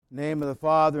In the name of the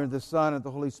Father, and the Son, and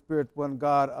the Holy Spirit, one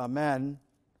God. Amen.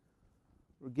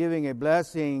 We're giving a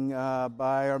blessing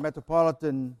by our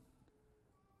Metropolitan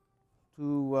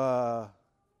to,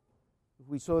 if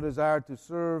we so desire, to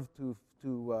serve,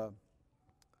 to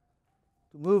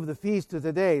move the feast to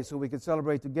today so we can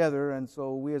celebrate together. And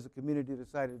so we as a community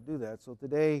decided to do that. So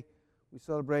today we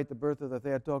celebrate the birth of the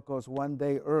Theotokos one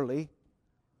day early.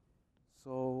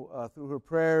 So through her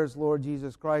prayers, Lord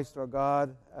Jesus Christ, our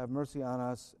God, have mercy on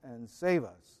us and save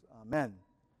us. Amen.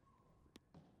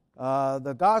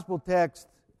 The gospel text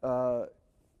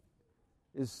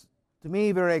is, to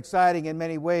me, very exciting in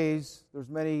many ways. There's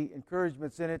many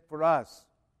encouragements in it for us.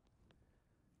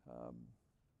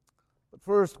 But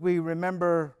first, we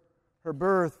remember her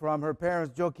birth from her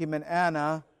parents, Joachim and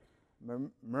Anna,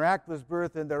 miraculous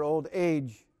birth in their old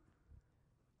age.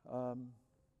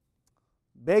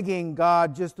 Begging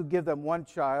God just to give them one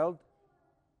child.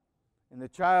 And the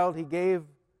child he gave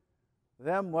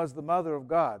them was the mother of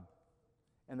God.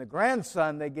 And the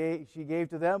grandson she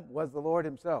gave to them was the Lord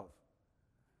himself.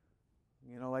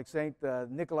 You know, like St.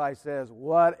 Nikolai says,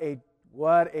 what a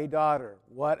daughter,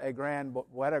 what a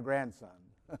grandson.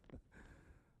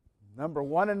 Number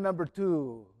one and number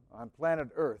two on planet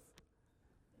Earth.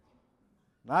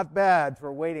 Not bad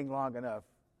for waiting long enough.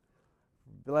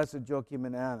 Blessed Joachim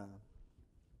and Anna.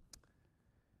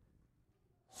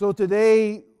 So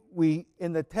today,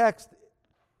 in the text,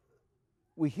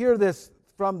 we hear this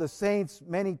from the saints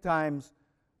many times.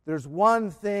 There's one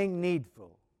thing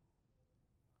needful.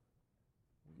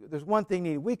 There's one thing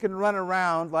needed. We can run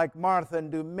around like Martha and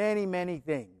do many, many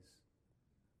things.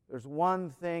 There's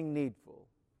one thing needful.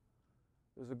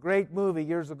 There's a great movie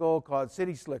years ago called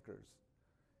City Slickers.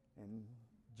 And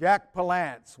Jack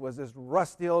Palance was this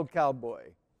rusty old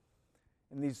cowboy.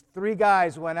 And these three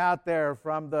guys went out there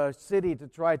from the city to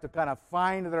try to kind of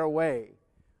find their way.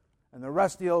 And the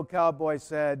rusty old cowboy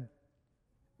said,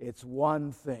 "It's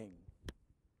one thing.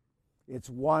 It's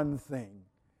one thing."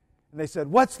 And they said,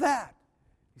 "What's that?"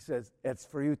 He says, "It's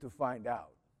for you to find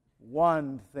out.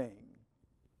 One thing."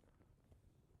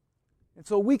 And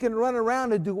so we can run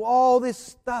around and do all this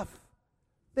stuff,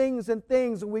 things and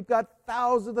things, and we've got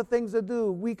thousands of things to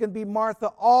do. We can be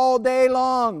Martha all day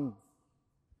long.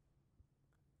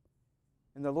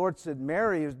 And the Lord said,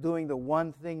 Mary is doing the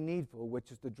one thing needful,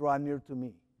 which is to draw near to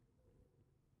me.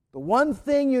 The one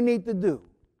thing you need to do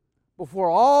before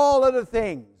all other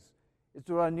things is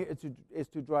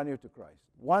to draw near to Christ.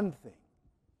 One thing.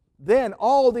 Then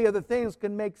all the other things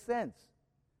can make sense.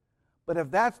 But if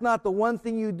that's not the one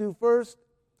thing you do first,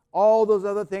 all those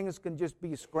other things can just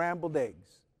be scrambled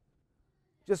eggs.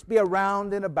 Just be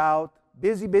around and about,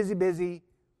 busy, busy, busy,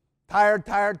 tired,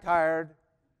 tired, tired.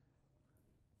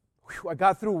 I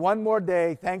got through one more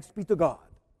day, thanks be to God.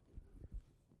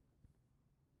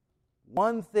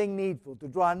 One thing needful, to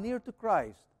draw near to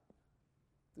Christ,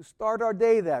 to start our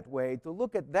day that way, to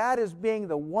look at that as being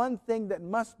the one thing that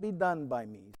must be done by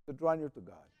me, to draw near to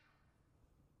God.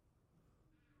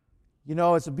 You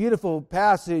know, it's a beautiful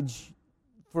passage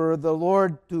for the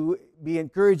Lord to be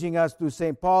encouraging us through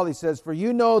St. Paul. He says, "For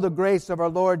you know the grace of our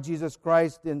Lord Jesus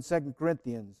Christ," in 2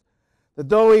 Corinthians, "that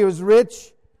though he was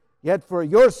rich, yet for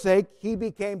your sake he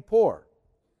became poor,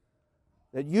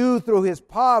 that you through his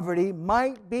poverty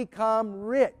might become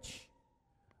rich."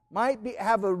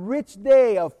 Have a rich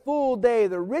day, a full day,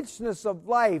 the richness of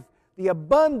life, the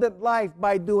abundant life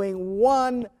by doing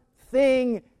one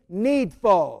thing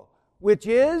needful, which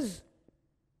is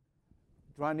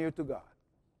draw near to God.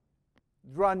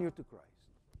 Draw near to Christ.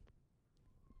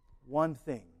 One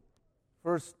thing.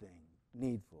 First thing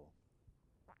needful.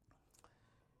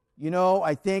 You know,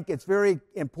 I think it's very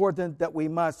important that we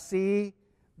must see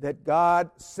that God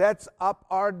sets up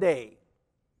our day,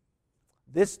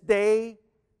 this day,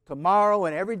 tomorrow,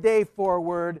 and every day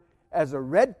forward, as a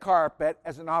red carpet,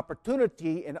 as an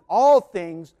opportunity in all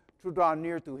things to draw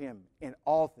near to Him, in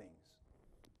all things.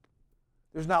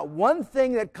 There's not one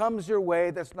thing that comes your way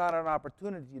that's not an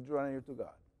opportunity to draw near to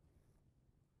God.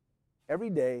 Every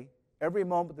day, every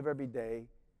moment of every day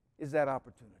is that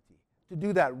opportunity to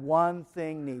do that one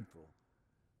thing needful,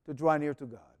 to draw near to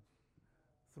God.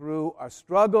 Through our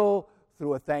struggle,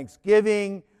 through a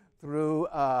thanksgiving, through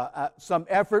some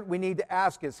effort we need to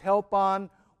ask His help on,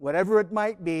 whatever it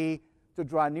might be, to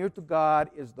draw near to God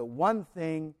is the one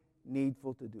thing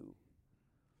needful to do.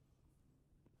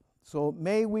 So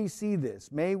may we see this,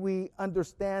 may we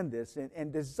understand this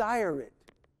and desire it.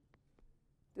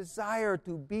 Desire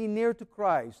to be near to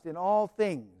Christ in all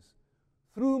things,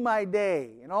 through my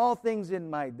day, in all things in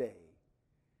my day.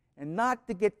 And not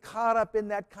to get caught up in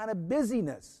that kind of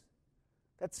busyness,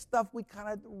 that stuff we kind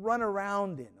of run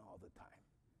around in all the time.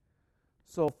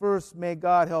 So first, may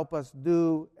God help us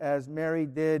do as Mary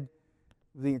did,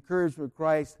 the encouragement of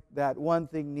Christ, that one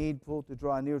thing needful to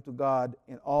draw near to God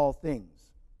in all things.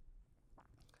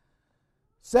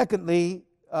 Secondly,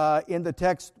 in the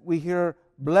text we hear,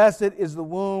 blessed is the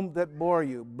womb that bore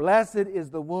you. Blessed is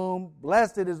the womb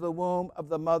of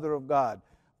the Mother of God.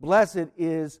 Blessed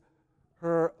is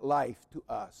her life to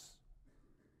us.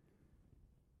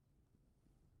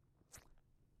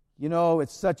 You know,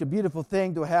 it's such a beautiful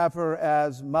thing to have her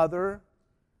as mother,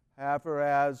 have her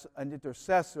as an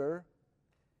intercessor.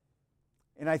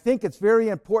 And I think it's very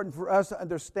important for us to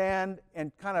understand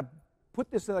and kind of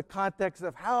put this in the context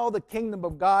of how the kingdom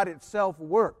of God itself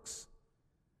works.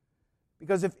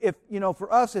 Because if you know,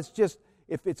 for us it's just,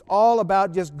 if it's all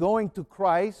about just going to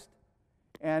Christ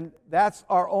and that's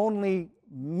our only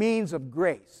means of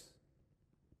grace,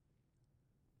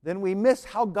 then we miss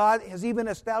how God has even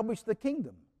established the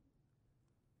kingdom.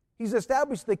 He's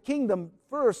established the kingdom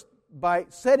first by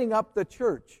setting up the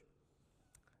church.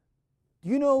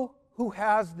 Do you know who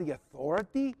has the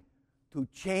authority to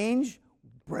change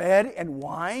bread and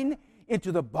wine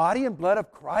into the body and blood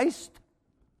of Christ?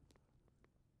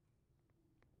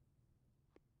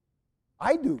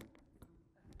 I do.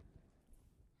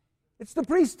 It's the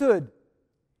priesthood.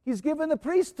 He's given the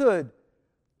priesthood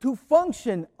to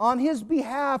function on His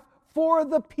behalf for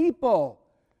the people.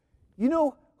 You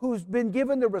know who's been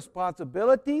given the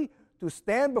responsibility to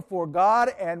stand before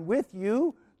God and with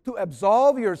you to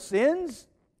absolve your sins?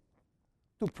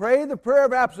 To pray the prayer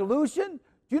of absolution?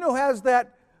 Do you know who has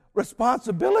that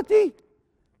responsibility?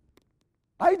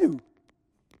 I do.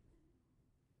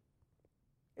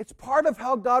 It's part of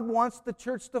how God wants the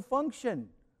church to function.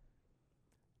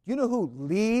 Do you know who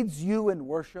leads you in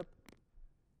worship?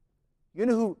 You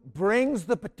know who brings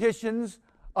the petitions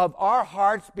of our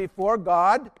hearts before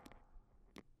God?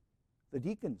 The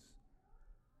deacons.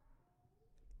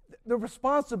 The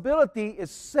responsibility is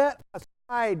set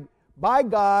aside by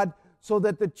God so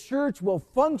that the church will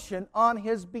function on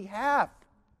His behalf.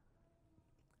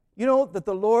 You know that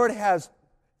the Lord has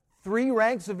 3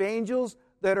 ranks of angels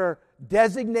that are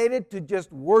designated to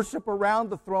just worship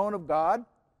around the throne of God.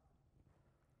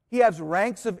 He has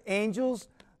ranks of angels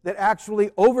that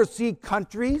actually oversee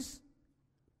countries,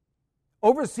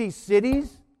 oversee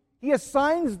cities. He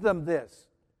assigns them this.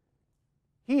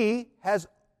 He has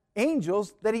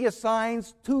angels that He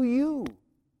assigns to you.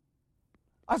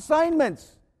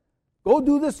 Assignments. Go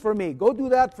do this for me. Go do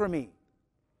that for me.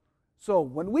 So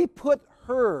when we put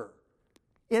her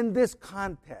in this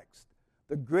context,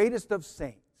 the greatest of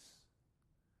saints,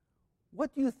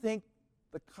 what do you think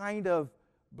the kind of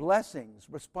blessings,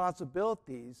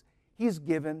 responsibilities He's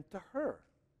given to her?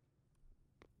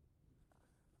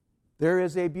 There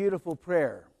is a beautiful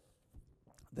prayer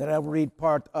that I will read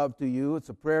part of to you. It's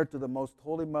a prayer to the Most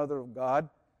Holy Mother of God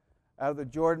out of the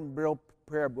Jordan Brill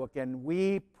Prayer Book. And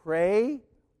we pray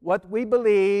what we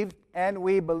believe, and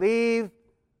we believe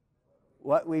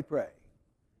what we pray.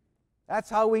 That's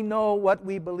how we know what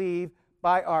we believe,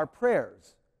 by our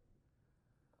prayers.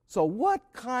 So what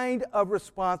kind of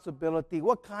responsibility,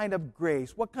 what kind of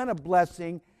grace, what kind of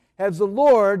blessing has the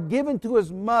Lord given to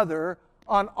His mother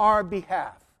on our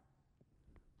behalf?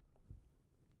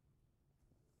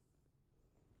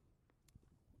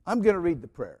 I'm going to read the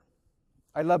prayer.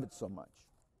 I love it so much.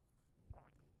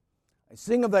 I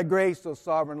sing of thy grace, O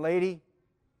sovereign lady.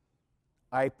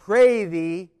 I pray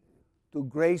thee to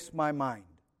grace my mind.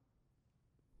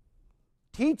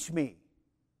 Teach me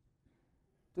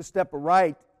to step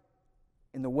aright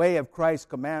in the way of Christ's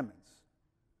commandments.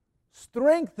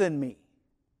 Strengthen me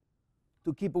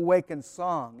to keep awake in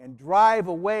song and drive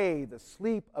away the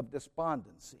sleep of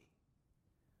despondency.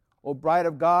 O bride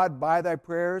of God, by thy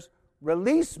prayers,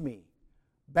 release me,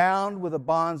 bound with the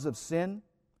bonds of sin.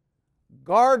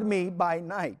 Guard me by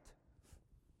night.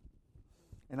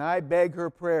 And I beg her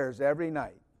prayers every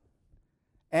night.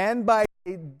 And by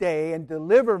day, and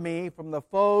deliver me from the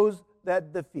foes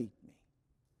that defeat me.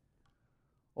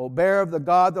 O bearer of the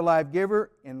God, the life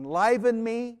giver, enliven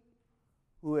me,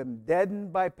 who am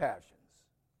deadened by passions.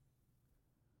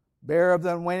 Bearer of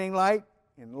the unwaning light,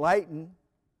 enlighten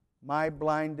my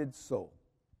blinded soul.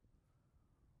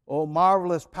 O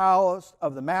marvelous palace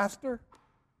of the Master,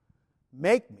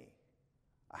 make me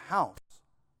a house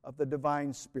of the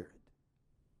divine Spirit.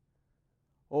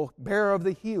 O bearer of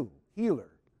the healer,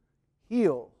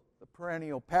 heal the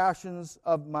perennial passions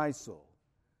of my soul.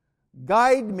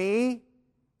 Guide me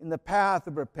in the path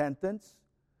of repentance.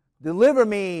 Deliver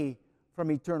me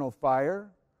from eternal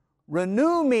fire.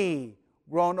 Renew me,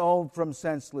 grown old from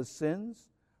senseless sins.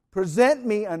 Present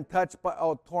me untouched by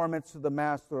all torments to the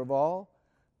Master of all.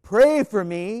 Pray for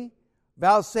me,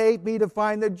 Vouchsafe me to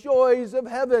find the joys of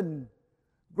heaven.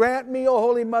 Grant me, O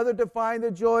Holy Mother, to find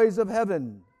the joys of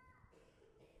heaven.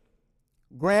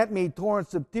 Grant me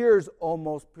torrents of tears, O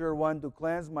most pure one, to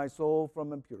cleanse my soul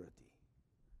from impurity.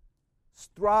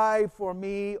 Strive for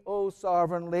me, O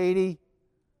sovereign Lady.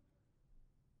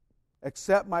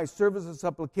 Accept my service and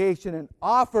supplication and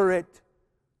offer it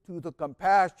to the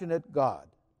compassionate God.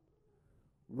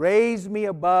 Raise me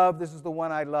above, this is the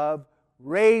one I love,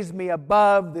 raise me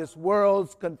above this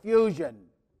world's confusion.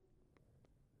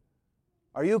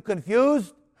 Are you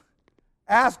confused?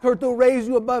 Ask her to raise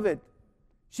you above it.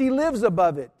 She lives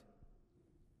above it.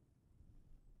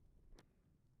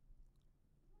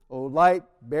 O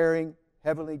light-bearing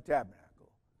heavenly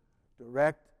tabernacle,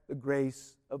 direct the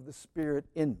grace of the Spirit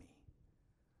in me.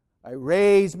 I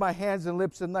raise my hands and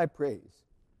lips in thy praise.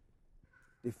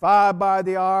 Defiled by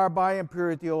the hour, by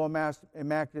impurity, O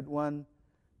Immaculate One,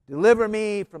 deliver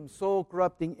me from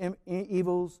soul-corrupting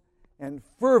evils, and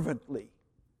fervently,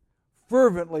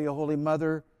 O Holy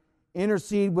Mother,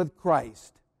 intercede with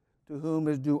Christ, to whom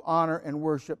is due honor and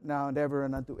worship now and ever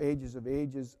and unto ages of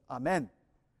ages. Amen.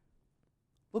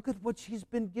 Look at what she's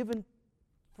been given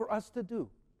for us to do.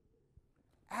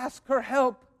 Ask her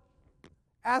help.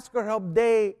 Ask her help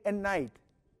day and night.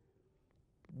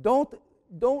 Don't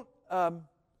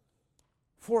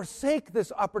forsake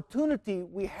this opportunity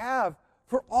we have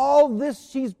for all this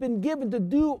she's been given to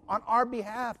do on our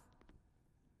behalf.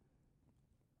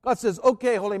 God says,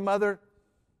 okay, Holy Mother,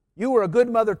 you were a good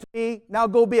mother to me. Now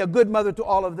go be a good mother to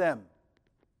all of them.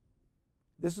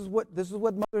 This is what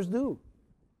mothers do.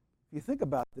 If you think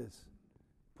about this,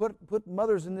 put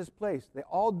mothers in this place. They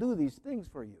all do these things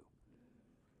for you.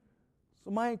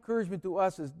 So my encouragement to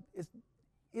us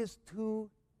is to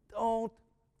don't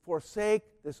forsake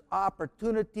this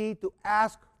opportunity to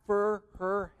ask for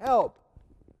her help.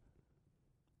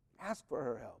 Ask for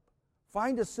her help.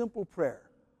 Find a simple prayer.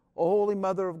 O Holy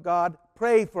Mother of God,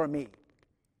 pray for me.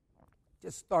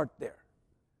 Just start there.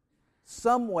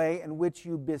 Some way in which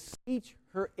you beseech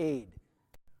her aid,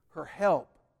 her help.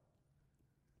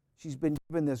 She's been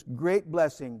given this great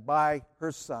blessing by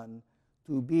her Son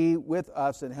to be with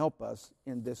us and help us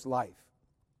in this life.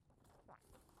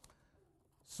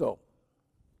 So,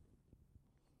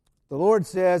 the Lord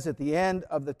says at the end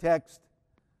of the text,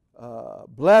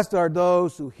 blessed are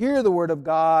those who hear the word of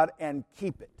God and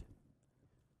keep it.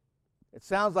 It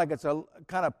sounds like it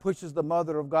kind of pushes the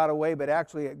Mother of God away, but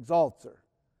actually exalts her.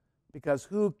 Because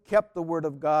who kept the word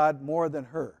of God more than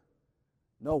her?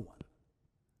 No one.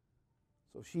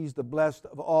 So she's the blessed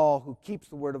of all who keeps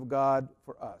the word of God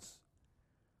for us.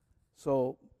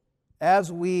 So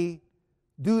as we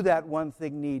do that one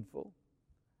thing needful,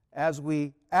 as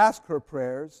we ask her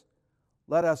prayers,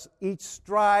 let us each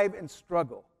strive and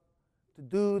struggle to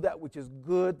do that which is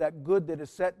good, that good that is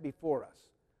set before us.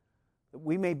 That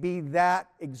we may be that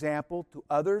example to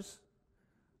others,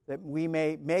 that we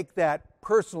may make that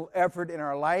personal effort in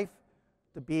our life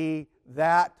to be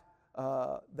that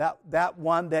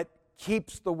one that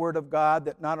keeps the Word of God,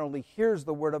 that not only hears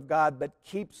the Word of God, but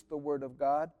keeps the Word of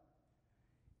God.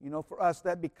 You know, for us,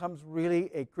 that becomes really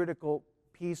a critical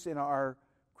piece in our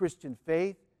Christian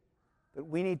faith, that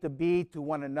we need to be to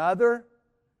one another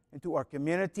and to our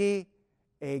community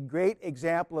a great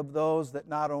example of those that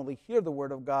not only hear the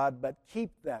Word of God, but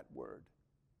keep that Word.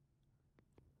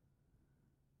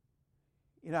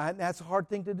 You know, and that's a hard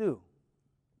thing to do.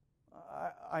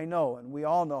 I know, and we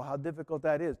all know how difficult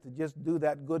that is, to just do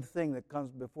that good thing that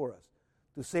comes before us,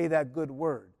 to say that good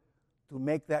word, to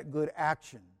make that good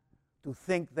action, to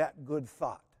think that good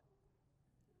thought.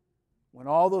 When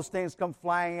all those things come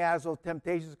flying at us, those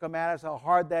temptations come at us, how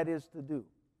hard that is to do.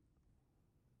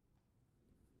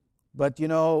 But you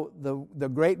know, the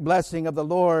great blessing of the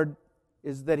Lord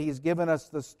is that He's given us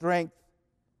the strength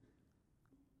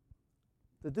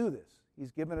to do this.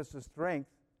 He's given us the strength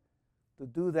to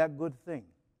do that good thing.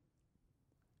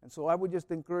 And so I would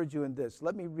just encourage you in this.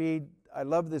 Let me read, I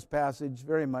love this passage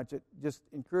very much. It just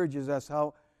encourages us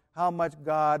how much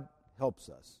God helps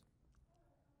us.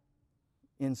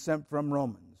 From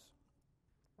Romans.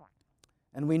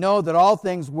 And we know that all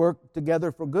things work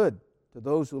together for good to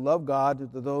those who love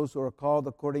God, to those who are called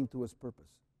according to His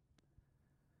purpose.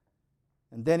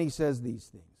 And then he says these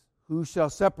things. Who shall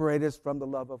separate us from the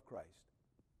love of Christ?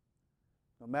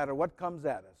 No matter what comes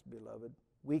at us, beloved,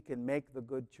 we can make the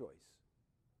good choice.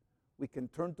 We can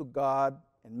turn to God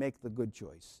and make the good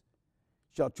choice.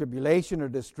 Shall tribulation or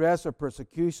distress or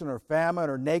persecution or famine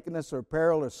or nakedness or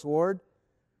peril or sword?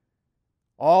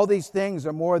 All these things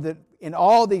are more than, in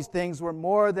all these things we're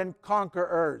more than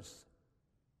conquerors.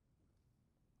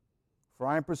 For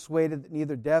I am persuaded that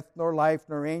neither death, nor life,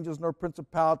 nor angels, nor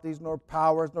principalities, nor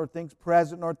powers, nor things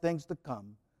present, nor things to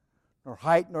come, nor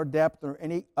height, nor depth, nor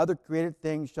any other created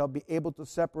thing shall be able to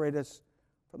separate us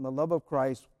from the love of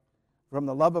Christ, from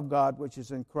the love of God, which is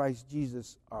in Christ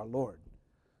Jesus our Lord.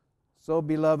 So,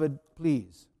 beloved,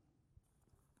 please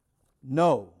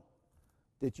know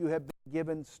that you have been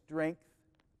given strength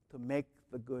to make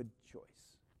the good choice.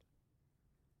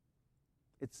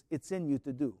 It's in you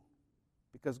to do,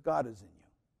 because God is in you.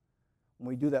 When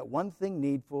we do that one thing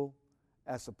needful,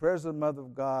 as the prayers of the Mother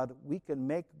of God, we can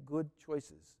make good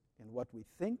choices in what we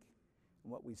think,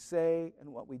 in what we say,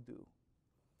 and what we do.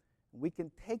 We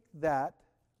can take that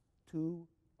to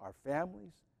our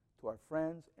families, to our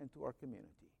friends, and to our community.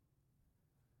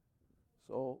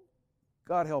 So,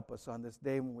 God help us on this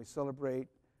day when we celebrate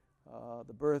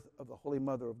the birth of the Holy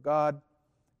Mother of God,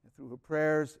 and through her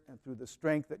prayers and through the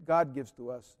strength that God gives to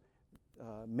us,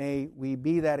 may we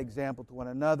be that example to one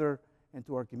another and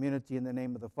to our community, in the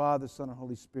name of the Father, Son, and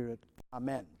Holy Spirit.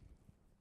 Amen.